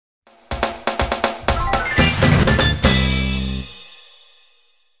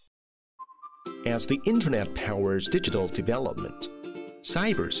As the Internet powers digital development,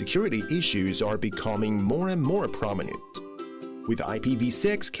 cybersecurity issues are becoming more and more prominent, with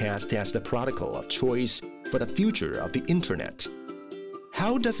IPv6 cast as the protocol of choice for the future of the Internet.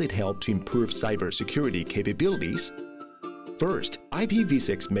 How does it help to improve cybersecurity capabilities? First,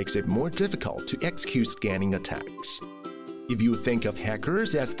 IPv6 makes it more difficult to execute scanning attacks. If you think of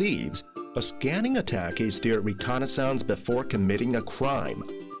hackers as thieves, a scanning attack is their reconnaissance before committing a crime.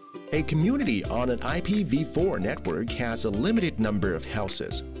 A community on an IPv4 network has a limited number of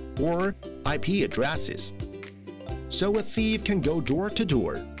houses, or IP addresses. So a thief can go door to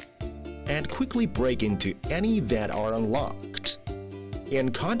door and quickly break into any that are unlocked.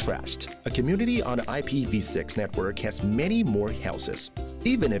 In contrast, a community on an IPv6 network has many more houses.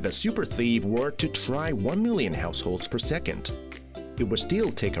 Even if a super thief were to try 1 million households per second, it would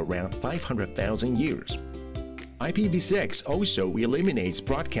still take around 500,000 years. IPv6 also eliminates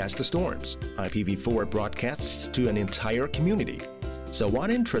broadcast storms. IPv4 broadcasts to an entire community, so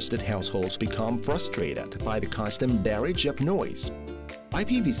uninterested households become frustrated by the constant barrage of noise.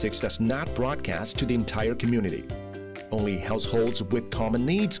 IPv6 does not broadcast to the entire community. Only households with common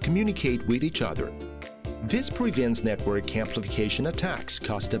needs communicate with each other. This prevents network amplification attacks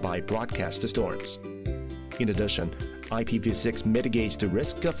caused by broadcast storms. In addition, IPv6 mitigates the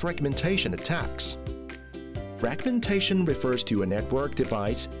risk of fragmentation attacks. Fragmentation refers to a network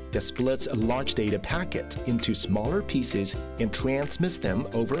device that splits a large data packet into smaller pieces and transmits them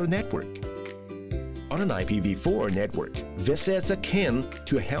over a network. On an IPv4 network, this is akin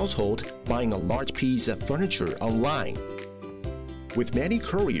to a household buying a large piece of furniture online. With many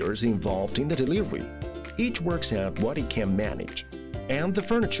couriers involved in the delivery, each works out what it can manage, and the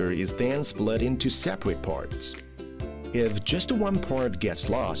furniture is then split into separate parts. If just one part gets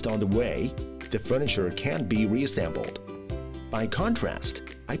lost on the way, the furniture can't be reassembled. By contrast,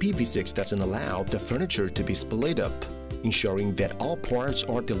 IPv6 doesn't allow the furniture to be split up, ensuring that all parts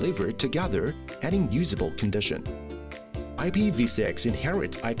are delivered together and in usable condition. IPv6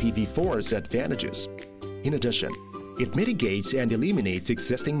 inherits IPv4's advantages. In addition, it mitigates and eliminates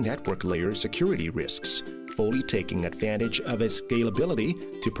existing network layer security risks, fully taking advantage of its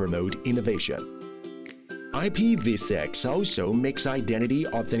scalability to promote innovation. IPv6 also makes identity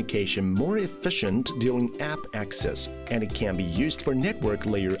authentication more efficient during app access, and it can be used for network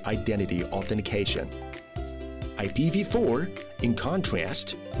layer identity authentication. IPv4, in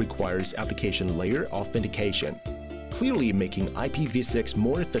contrast, requires application layer authentication, clearly making IPv6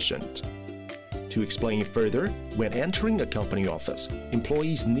 more efficient. To explain further, when entering a company office,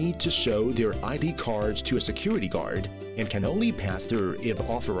 employees need to show their ID cards to a security guard and can only pass through if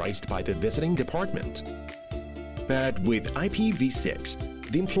authorized by the visiting department. But with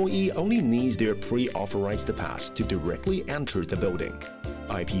IPv6, the employee only needs their pre-authorized pass to directly enter the building.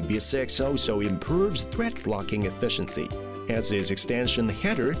 IPv6 also improves threat blocking efficiency, as its extension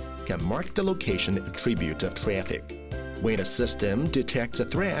header can mark the location attribute of traffic. When a system detects a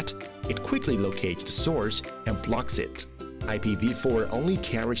threat, it quickly locates the source and blocks it. IPv4 only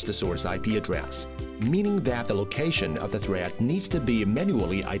carries the source IP address, meaning that the location of the threat needs to be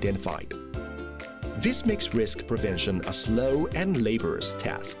manually identified. This makes risk prevention a slow and laborious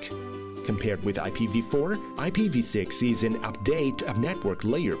task. Compared with IPv4, IPv6 is an update of network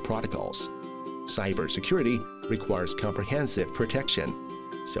layer protocols. Cybersecurity requires comprehensive protection,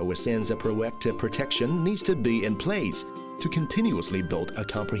 so a sense of proactive protection needs to be in place to continuously build a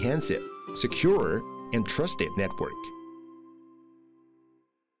comprehensive, secure, and trusted network.